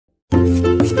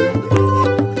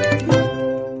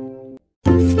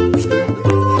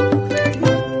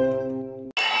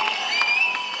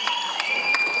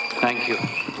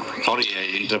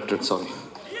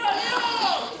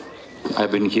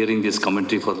been hearing this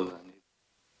commentary for the...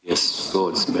 Yes, so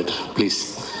it's better. Please.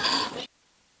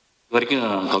 இது வரைக்கும்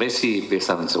கடைசி பேச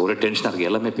ஆரம்பிச்சு ஒரே டென்ஷனாக இருக்குது.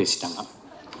 எல்லாமே பேசிட்டாங்க.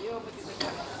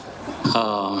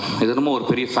 இது என்னமோ ஒரு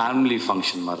பெரிய ஃபேமிலி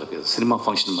ஃபங்க்ஷன் மாதிரி இருக்குது. சினிமா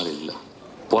ஃபங்க்ஷன் மாதிரி இல்லை.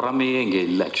 பொறாமையே இங்கே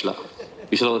இல்லை.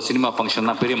 யூஸ்வலாக ஒரு சினிமா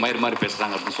ஃபங்க்ஷன்னா பெரிய மயிர் மாதிரி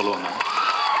பேசுகிறாங்க அப்படின்னு சொல்லுவாங்க.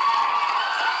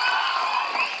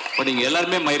 பட் இங்கே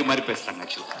எல்லாருமே மயிர் மாதிரி பேசுகிறாங்க.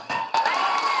 ஆக்சுவலாக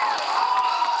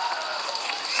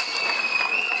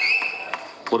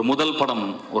ஒரு முதல் படம்,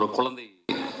 ஒரு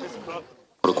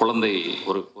குழந்தை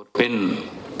ஒரு பெண்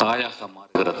தாயாக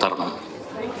மாறுகிற தருணம்.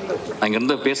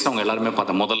 அங்கேருந்து பேசுகிறவங்க எல்லாருமே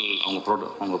பார்த்தேன். முதல்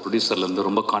அவங்க ப்ரொடியூசர்லேருந்து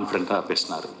ரொம்ப கான்ஃபிடென்ட்டாக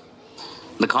பேசினார்.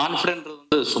 இந்த கான்ஃபிடென்ட்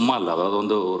வந்து சும்மா இல்லை. அதாவது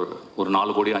வந்து ஒரு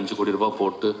 4 கோடி 5 கோடி ரூபாய்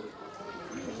போட்டு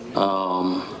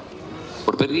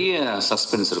ஒரு பெரிய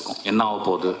சஸ்பென்ஸ் இருக்கும், என்ன ஆக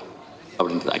போகுது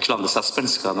அப்படின்றது. ஆக்சுவலாக அந்த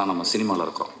சஸ்பென்ஸுக்காக தான் நம்ம சினிமாவில்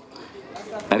இருக்கிறோம்.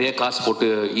 நிறைய காசு போட்டு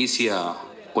ஈஸியாக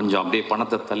கொஞ்சம் அப்படியே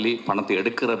பணத்தை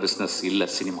எடுக்கிற பிஸ்னஸ் இல்லை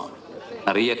சினிமா.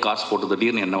 நிறைய காசு போட்டு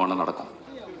திடீர்னு என்ன வேணால் நடக்கும்.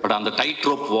 பட் அந்த டைட்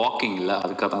ரோப் வாக்கிங் இல்லை,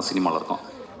 அதுக்காக தான் சினிமாவில் இருக்கும்.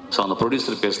 ஸோ அந்த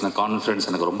ப்ரொடியூசர் பேசின கான்ஃபிடன்ஸ்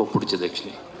எனக்கு ரொம்ப பிடிச்சது.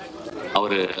 ஆக்சுவலி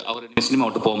அவர் சினிமா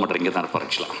விட்டு போக மாட்டார், இங்கே தான் இருப்பார்.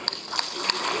 ஆக்சுவலாக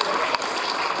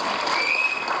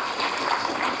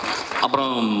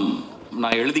அப்புறம்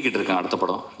நான் எழுதிக்கிட்டு இருக்கேன் அடுத்த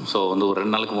படம். ஸோ வந்து ஒரு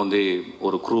 2 நாளுக்கு முந்தைய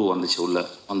ஒரு க்ரூ வந்துச்சு. உள்ளே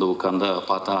வந்து உட்காந்தா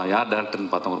பார்த்தா யார்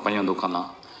டேரக்டர்னு பார்த்தா ஒரு பையன் வந்து உட்காந்தான்.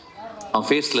 அவன்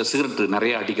ஃபேஸில் சிகரெட்டு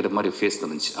நிறைய அடிக்கிற மாதிரி ஃபேஸ்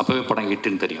இருந்துச்சு. அப்போவே படம்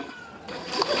ஹிட்டுன்னு தெரியும்.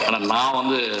 ஆனால் நான்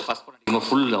வந்து ஃபஸ்ட் படம் அடிக்கும்போது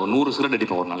ஃபுல்லாக 100 சிகரெட்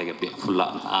அடிப்பேன் ஒரு நாளைக்கு. அப்படியே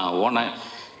ஃபுல்லாக ஓனேன்.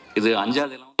 இது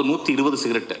 5வது எல்லாம் வந்து 120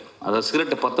 சிகரெட்டு. அதாவது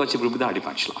சிகரெட்டை 10 வச்சு இப்படி தான்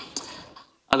அடிப்பேன். ஆக்சுவலாக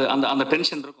அது அந்த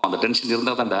டென்ஷன் இருக்கும். அந்த டென்ஷன்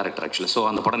இருந்தால் தான் டேரக்டர் ஆக்சுவலாக. ஸோ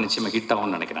அந்த படம் நிச்சயமாக ஹிட்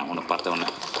ஆகும்னு நினைக்கிறேன். உன்னை பார்த்தவொன்னே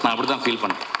நான் அப்படி தான் ஃபீல்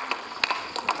பண்ணேன்.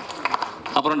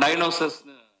 அப்புறம் டைனோசர்ஸ்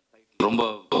ரொம்ப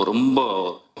ரொம்ப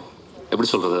எப்படி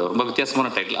சொல்கிறது, ரொம்ப வித்தியாசமான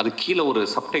டைட்டில். அது கீழே ஒரு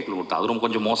சப்டைட்டில் கொடுத்தா அது ரொம்ப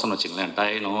கொஞ்சம் மோசம்னு வச்சுங்களேன்.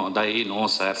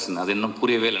 டைனோசர்ஸ் அது இன்னும்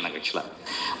புரியவே இல்லை எனக்கு ஆக்சுவலாக.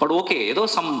 பட் ஓகே, ஏதோ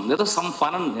சம்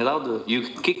ஃபன், ஏதாவது யூ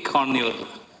கிக் ஆன்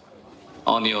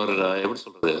யுவர் எப்படி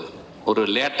சொல்கிறது, ஒரு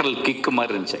லேட்டரல் கிக்கு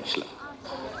மாதிரி இருந்துச்சு ஆக்சுவலாக.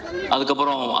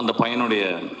 அதுக்கப்புறம் அந்த பையனுடைய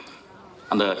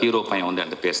அந்த ஹீரோ பையன் வந்து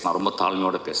என்கிட்ட பேசினான், ரொம்ப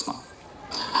தாழ்மையோடு பேசினான்.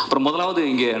 அப்புறம் முதலாவது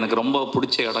இங்கே எனக்கு ரொம்ப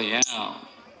பிடிச்ச இடம், ஏன்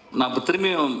நான் இப்போ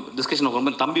திரும்பியும் டிஸ்கஷன்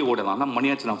ரொம்ப தம்பி ஓடலாம். ஆனால்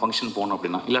மணியாச்சு நான் ஃபங்க்ஷன் போகணும்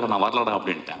அப்படின்னா, இல்லைடா நான் வரலடா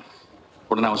அப்படின்ட்டேன்.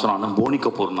 உடனே அவன் சொன்னான், அண்ணா போனி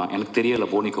கபூர்னா. எனக்கு தெரியலை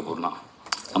போனி கபூர்னா.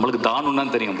 நம்மளுக்கு தானுன்னா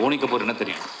தெரியும், போனி கபூர் என்ன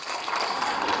தெரியும்.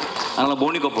 அதனால்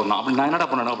போனி கபூர்னா அப்படி நான் என்னடா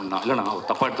பண்ணேன் அப்படின்னா, இல்லைண்ணா அவர்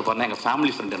தப்பாக எடுத்து பாருன்னா எங்கள்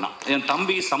ஃபேமிலி ஃப்ரெண்டுனா. என்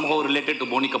தம்பி somehow related to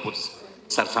Fani Kapoor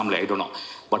sir family, I don't know,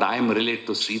 but I am related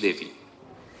to Sridevi.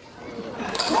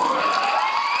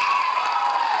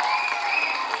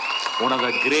 One of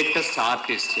the greatest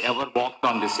artists ever walked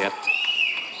on this earth.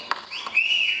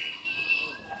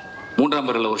 3ஆம்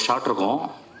பேரில் ஒரு ஷாட் இருக்கும்.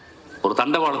 ஒரு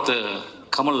தண்டவாளத்தை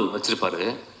கமல் வச்சிருப்பாரு.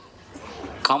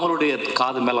 கமலுடைய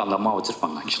காது மேலே அந்த அம்மா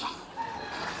வச்சிருப்பாங்க.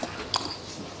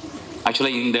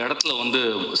 ஆக்சுவலாக இந்த இடத்துல வந்து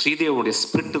ஸ்ரீதேவியுடைய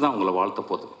ஸ்பிரிட் தான் உங்களை வாழ்த்த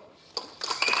போகுது.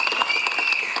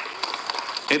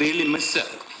 ஐ ரியலி மிஸ்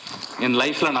என்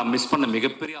லைஃப்பில் நான் மிஸ் பண்ண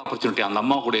மிகப்பெரிய ஆப்பர்ச்சுனிட்டி. அந்த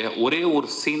அம்மாவுடைய ஒரே ஒரு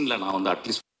சீனில் நான் வந்து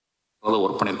அட்லீஸ்ட்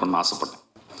ஒர்க் பண்ணியிருக்கணும்னு ஆசைப்பட்டேன்.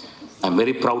 I am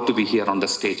very proud to be here on the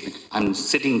stage. I am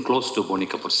sitting close to Fani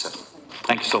Kapoor sir.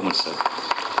 Thank you so much sir.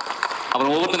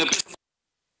 அப்புறம் ஒவ்வொருத்தங்க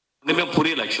ஒன்றுமே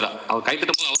புரியல ஆக்சுவலாக. அவர்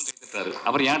கைத்தட்டும் போது அவரும் கைத்தட்டாரு.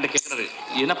 அப்புறம் என்கிட்ட கேட்குறாரு,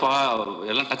 என்னப்பா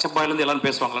எல்லாம் டச்சப் பாயிலேருந்து எல்லாரும்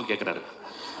பேசுவாங்களான்னு கேட்குறாரு.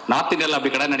 நார்த் இந்தியாவில்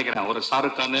அப்படி கிடையாது நினைக்கிறேன். ஒரு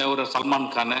ஷாருக் கானு, ஒரு சல்மான்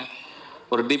கானு,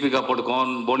 ஒரு தீபிகா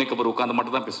படுகோன், போனி கபூர் உட்காந்து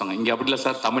மட்டும் தான் பேசுவாங்க. இங்கே அப்படி இல்லை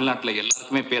சார். தமிழ்நாட்டில்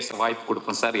எல்லாருக்குமே பேச வாய்ப்பு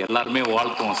கொடுப்போம் சார். எல்லாருமே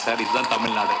வாழ்த்துவோம் சார். இதுதான்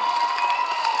தமிழ்நாடு.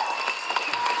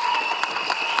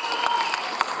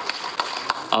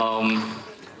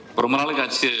 ரொம்ப நாளுக்கு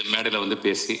ஆச்சு மேடையில் வந்து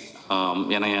பேசி.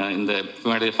 என்னை இந்த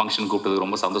மேடையில் ஃபங்க்ஷன் கூப்பிட்டது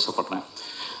ரொம்ப சந்தோஷப்படுறேன்.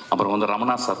 அப்புறம் வந்து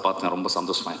ரமணா சார் பார்த்தேன், ரொம்ப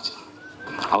சந்தோஷமாயிடுச்சு.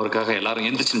 அவருக்காக எல்லாரும்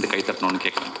எந்திரிச்சுட்டு கை தட்டணும்னு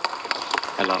கேட்குறேன்.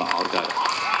 எல்லாரும் அவருக்காக.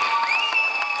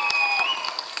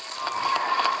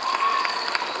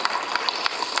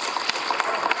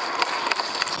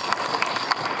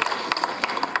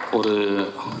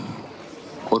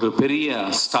 ஒரு பெரிய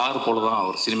ஸ்டார் போல தான்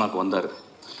அவர் சினிமாவுக்கு வந்தார்.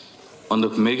 வந்து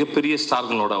மிகப்பெரிய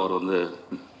ஸ்டார்களோட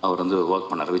அவர் வந்து ஒர்க்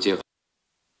பண்ணார். விஜய்.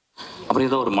 அப்புறம்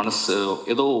ஏதோ ஒரு மனசு,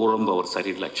 ஏதோ உடம்பு அவர்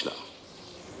சரியில்லை ஆக்சுவலாக.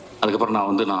 அதுக்கப்புறம்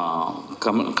நான்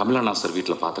கமலா சார்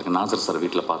வீட்டில் பார்த்துருக்கேன், நாசர் சார்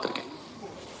வீட்டில் பார்த்துருக்கேன்.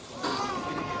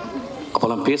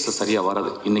 அப்போல்லாம் பேச சரியாக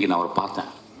வராது. இன்றைக்கி நான் அவரை பார்த்தேன்.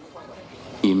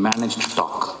 He managed to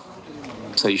talk.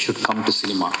 So you should come to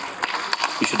cinema.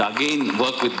 You should again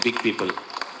work with big people.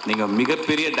 நீங்கள்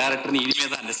மிகப்பெரிய டேரக்டர்னு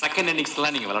இனிமேல் தான் இந்த செகண்ட்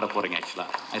இன்னிங்ஸ்லாம் நீங்கள் விளையாட போகிறீங்க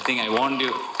ஆக்சுவலாக. I think I want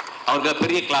you. அவருக்கு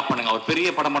பெரிய கிளாப் பண்ணுங்க. அவர் பெரிய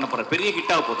படம் பண்ண போகிறார். பெரிய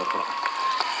ஹிட்டாக போகுது அப்புறம்.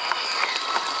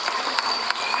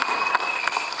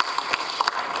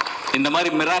 இந்த மாதிரி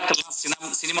மிராக்கள்லாம்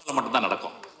சினிமாவில் மட்டும்தான்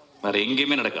நடக்கும், வேற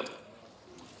எங்கேயுமே நடக்காது.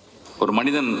 ஒரு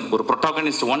மனிதன் ஒரு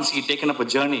protagonist once he taken up a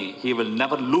journey he will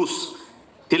never loose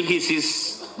till he sees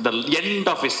the end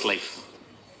of his life.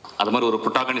 அது மாதிரி ஒரு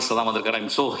ப்ரொட்டாகனிஸ்ட் தான் வந்திருக்காரு. I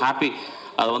am so happy.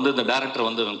 அதை வந்து இந்த டேரக்டர்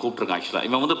வந்து கூப்பிட்டுருக்கான். ஆக்சுவலாக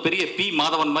இவன் வந்து பெரிய பி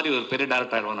மாதவன் மாதிரி ஒரு பெரிய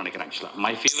டேரக்டர் ஆயிடுவான்னு நினைக்கிறேன். ஆக்சுவலாக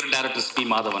my favourite director B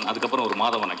Madhavan, அதுக்கப்புறம் ஒரு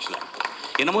மாதவன். ஆக்சுவலாக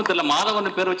என்னமோ தெரியல,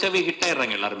 மாதவன் பேர் வச்சாவே ஹிட்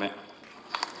ஆயிடுறாங்க எல்லாருமே.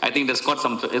 I think that's God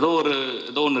some ஏதோ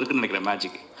ஒன்று இருக்குன்னு நினைக்கிறேன்,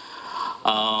 மேஜிக்.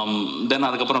 தென்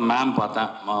அதுக்கப்புறம் மேம்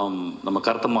பார்த்தேன், நம்ம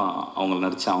கருத்தம்மா அவங்க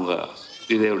நடித்த அவங்க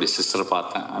இதேவுடைய சிஸ்டரை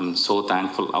பார்த்தேன். I am so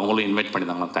thankful. அவங்களும் இன்வைட்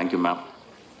பண்ணியிருந்தாங்க. Thank you ma'am.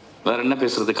 வேறு என்ன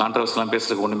பேசுறது, கான்ட்ரவர்ஸ்லாம்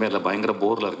பேசுறதுக்கு ஒன்றுமே இல்லை, பயங்கர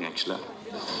போரில் இருக்குங்க ஆக்சுவலாக.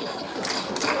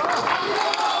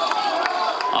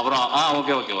 அப்புறம்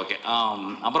ஓகே ஓகே ஓகே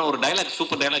அப்புறம் ஒரு டைலாக்,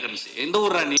 சூப்பர் டைலாக் இருந்துச்சு. எந்த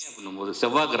ஊர் ராணி அப்படின்னும் போது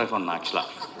செவ்வாய் கிரகம் தான். ஆக்சுவலாக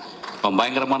அவன்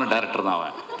பயங்கரமான டேரக்டர் தான்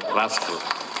அவன், ராஸ்கல்.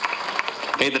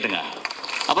 கை தட்டுங்க.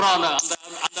 அப்புறம் அந்த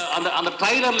அந்த அந்த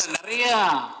ட்ரைலர்ல நிறைய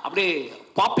அப்படியே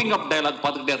பாப்பிங் அப் டைலாக்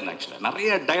பார்த்துக்கிட்டே இருந்தேன். ஆக்சுவலாக நிறைய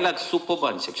டைலாக் சூப்பராக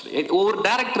இருந்துச்சு. ஆக்சுவலி ஒவ்வொரு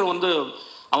டேரக்டர் வந்து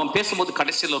அவன் பேசும்போது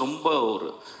கடைசியில் ரொம்ப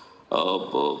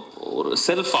ஒரு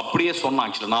செல்ஃப் அப்படியே சொன்னான்.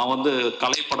 ஆக்சுவலி நான் வந்து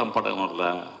கலைப்படம் படம்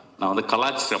இல்லை, நான் வந்து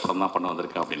கலாச்சார படம் தான் பண்ண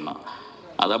வந்திருக்கேன் அப்படின்னா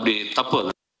அது அப்படி தப்பு.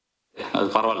 அது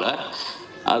பரவாயில்ல,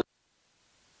 அது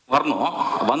வரணும்,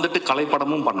 வந்துட்டு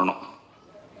கலைப்படமும் பண்ணணும்.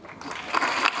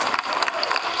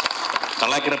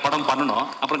 கலாய்க்கிற படம் பண்ணணும்,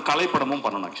 அப்புறம் கலைப்படமும்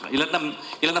பண்ணணும். ஆக்சுவலாக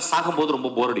இல்லைன்னா சாகும்போது ரொம்ப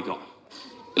போர் அடிக்கும்.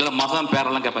 இல்லைன்னா மகன்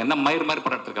பேரெல்லாம் கேட்பாங்க, என்ன மயிர் மாதிரி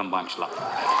படம் எடுத்துருக்கேன். ஆக்சுவலாக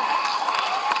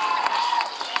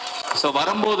ஸோ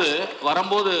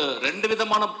வரும்போது ரெண்டு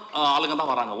விதமான ஆளுங்க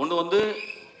தான் வராங்க. ஒன்று வந்து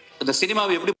இந்த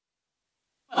சினிமாவை எப்படி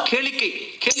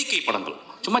கேளிக்கை படங்கள்,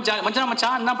 சும்மா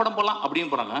மச்சான் என்ன படம் போடலாம்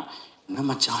அப்படின்னு போறாங்க. என்ன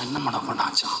மச்சான் என்ன படம்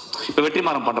பண்ணாச்சான். இப்போ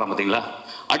வெற்றிமாறன் பண்றான் பார்த்தீங்களா,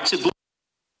 அச்சு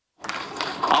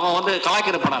அவன் வந்து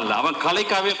கலாய்க்கிற படம் இல்லை, அவன்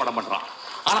கலைக்காவே படம் பண்றான்.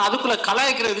 ஆனா அதுக்குள்ள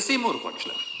கலாய்க்கிற விஷயமும் இருக்கும்.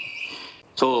 ஆக்சுவலா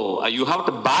so you have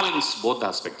to balance both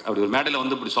aspect. அப்படி ஒரு மேடையில்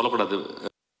வந்து இப்படி சொல்லக்கூடாது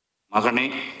மகனே,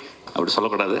 அப்படி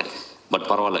சொல்லக்கூடாது. பட்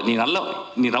பரவாயில்ல,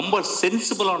 நீ ரொம்ப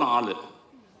சென்சிபிளான ஆளு.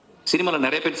 சினிமாவில்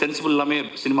நிறைய பேர் சென்சிபிள் இல்லாமே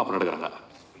சினிமா படம் எடுக்கிறாங்க,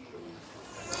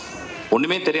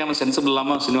 ஒண்ணுமே தெரியாம சென்சிபிள்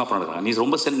இல்லாம சினிமா படம் எடுக்கிறாங்க. நீ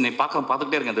ரொம்ப நீ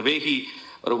பார்த்துக்கிட்டே இருக்க. அந்த வேகி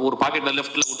ஒரு பாக்கெட்ல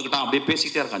லெஃப்ட்ல விட்டுக்கிட்டான், அப்படியே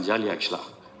பேசிக்கிட்டே இருக்கான் ஜாலியா. ஆக்சுவலா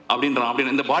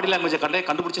அப்படின்னு இந்த பாடி லாங்குவேஜை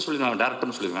கண்டுபிடிச்சு சொல்லிடுவேன்,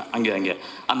 டேரக்டர்னு சொல்லுவேன். அங்கே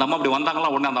அந்த அம்மா அப்படி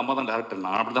வந்தாங்களா, உடனே அந்த அம்மா தான் டேரக்டர்.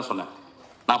 நான் அப்படி தான் சொன்னேன்.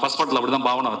 நான் ஃபர்ஸ்ட் படத்தில் அப்படி தான்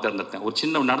பாவனை தேர்ந்தெடுத்தேன். ஒரு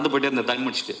சின்ன நடந்து போயிட்டே இருந்த தண்ணி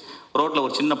முடிச்சுட்டு ரோட்டில்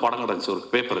ஒரு சின்ன படம் கிடந்துச்சு, ஒரு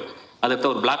பேப்பர். அதை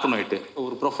எடுத்து ஒரு பிளாக் அண்ட் ஒயிட்டு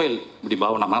ஒரு ப்ரொஃபைல் இப்படி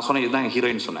பாவனா. நான் சொன்னேன் இதுதான்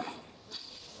ஹீரோயின் சொன்னேன்.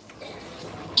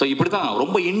 ஸோ இப்படி தான்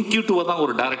ரொம்ப இன்ட்யூட்டிவாக தான்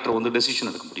ஒரு டேரக்டர் வந்து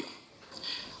டெசிஷன் எடுக்க முடியும்.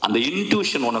 அந்த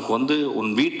இன்ட்யூஷன் உனக்கு வந்து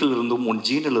உன் வீட்டில் இருந்தும் உன்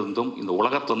ஜீனில் இருந்தும் இந்த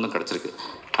உலகத்துல இருந்தும் கிடைச்சிருக்கு.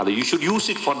 அதை you should use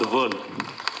it for the world.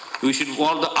 You should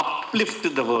want the uplift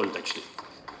the world. Actually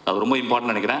அது ரொம்ப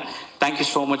இம்பார்ட்டன் நினைக்கிறேன். Thank you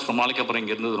so much. ரொம்ப நாளைக்கு அப்புறம்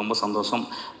இங்கே இருந்தது ரொம்ப சந்தோஷம்.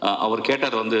 அவர்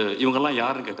கேட்டார் வந்து இவங்கெல்லாம்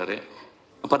யாருன்னு கேட்டார்.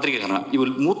 பத்திரிகைக்காரன்.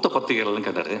 இவர் மூத்த பத்திரிகைகள்னு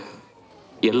கேட்டார்.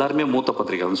 எல்லாருமே மூத்த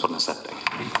பத்திரிகைகள்னு சொன்னேன் சார்.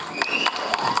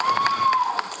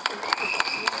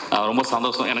 ரொம்ப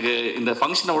சந்தோஷம். எனக்கு இந்த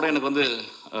ஃபங்க்ஷனை விட எனக்கு வந்து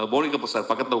போனி கபூர் சார்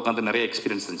பக்கத்தில் உட்காந்து நிறைய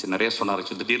எக்ஸ்பீரியன்ஸ் இருந்துச்சு, நிறைய சொன்னார்.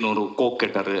 திடீர்னு ஒரு கோக்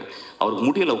கேட்டார், அவருக்கு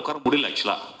முடியல, உட்கார முடியல.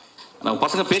 ஆக்சுவலாக நம்ம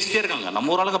பசங்க பேசிக்கிட்டே இருக்காங்க,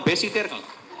 நம்ம ஒரு ஆளுங்க பேசிக்கிட்டே இருக்காங்க.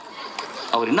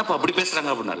 அவர் என்னப்பா அப்படி பேசுகிறாங்க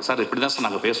அப்படின்னாரு. சார் இப்படி தான் சார்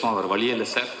நாங்கள் பேசுவோம், அவர் வழியே இல்லை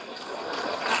சார்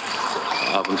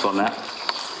அப்படின்னு சொன்னேன்.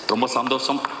 ரொம்ப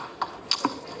சந்தோஷம்.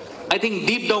 I think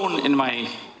deep down in my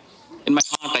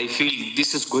heart I feel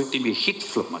this is going to be hit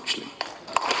film. Actually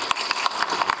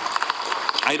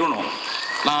I don't know.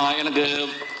 நான்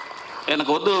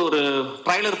எனக்கு வந்து ஒரு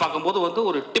ட்ரைலர் பார்க்கும்போது வந்து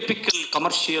ஒரு டிப்பிக்கல்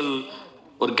கமர்ஷியல்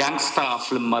ஒரு கேங்ஸ்டா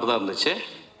ஃபிலிம் மாதிரி தான் இருந்துச்சு.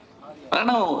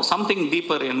 ஆனால் something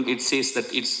deeper and it says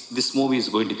that this movie is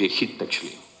going to be a hit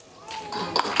actually.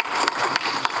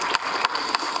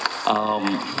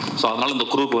 So அதனால இந்த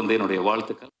குரூப் வந்து என்னுடைய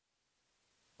வாழ்த்துக்கள்.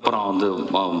 அப்புறம் வந்து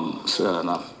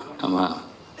நம்ம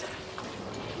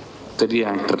பெரிய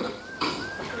ஆக்டர்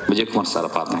விஜயகுமார் சாரை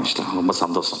பார்த்தேன். ஆக்சுவலாக ரொம்ப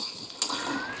சந்தோஷம்.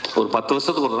 ஒரு 10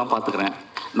 வருஷத்துக்கு ஒரு தான் பார்த்துக்கிறேன்.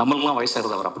 நம்மளுக்குலாம்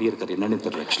வயசாகிறது அவர் அப்படியே இருக்காரு, என்னன்னு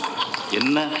தெரியல.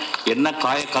 ஆக்சுவலாக என்ன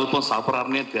காய கல்பம்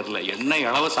சாப்பிட்றாருன்னே தெரியல, என்ன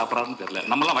இளவ சாப்பிட்றாருன்னு தெரியல.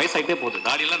 நம்மளாம் வயசாகிட்டே போகுது,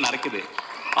 தாடியெல்லாம் நரைக்குது.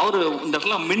 அவர் இந்த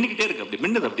இடத்துல மின்னிக்கிட்டே இருக்கு, அப்படி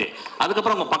மின்னுது அப்படியே.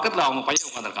 அதுக்கப்புறம் அவங்க பக்கத்தில் அவங்க பையன்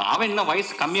உட்காந்துருக்கான். அவன் இன்னும்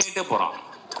வயசு கம்மியாகிட்டே போகிறான்.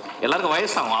 எல்லாருக்கும்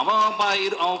வயசாகும். அவன்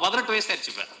 18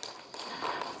 வயசாயிருச்சு இப்போ.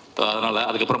 அதனால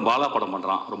அதுக்கப்புறம் பாலா படம்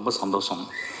பண்ணுறான். ரொம்ப சந்தோஷம்.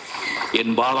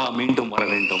 என் பாலா மீண்டும் வர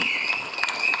வேண்டும்.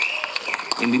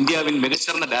 இந்த இந்தியாவின்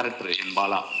மிகச்சிறந்த டைரக்டர் என்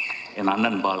பாலா, என்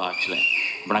அண்ணன் பாலா. ஆக்சுவலி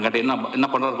இப்போ நான் கேட்டேன், என்ன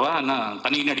பண்ணுறாருப்பா, என்ன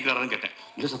தண்ணின்னு அடிக்கிறாருன்னு கேட்டேன்.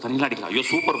 இல்லை சார் தண்ணியெலாம் அடிக்கலாம். ஐயோ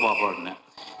சூப்பர் பாப்பான்னு.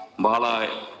 பாலா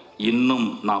இன்னும்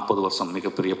 40 வருஷம்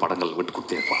மிகப்பெரிய படங்கள்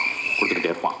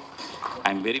கொடுத்துக்கிட்டே இருப்பான்.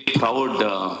 I am very proud.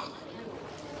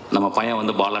 நம்ம பையன்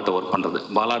வந்து பாலாட்ட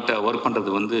ஒர்க்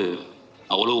பண்ணுறது வந்து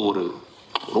அவ்வளோ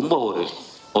ரொம்ப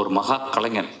ஒரு மகா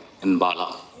கலைஞன் என் பாலா.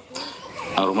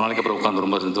 ரொம்ப நாளைக்கு அப்புறம் உட்காந்து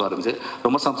ரொம்ப இதுவாக இருந்துச்சு.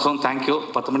 ரொம்ப சந்தோஷம். தேங்க்யூ.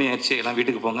 10 மணி ஆயிடுச்சு. எல்லாம்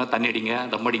வீட்டுக்கு போங்க, தண்ணி அடிங்க,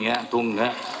 தம் அடிங்க, தூங்குங்க.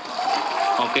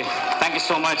 Okay, thank you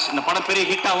so much. இந்த படம் பெரிய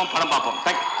ஹிட் ஆகும், படம் பார்ப்போம்.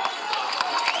 தேங்க்யூ.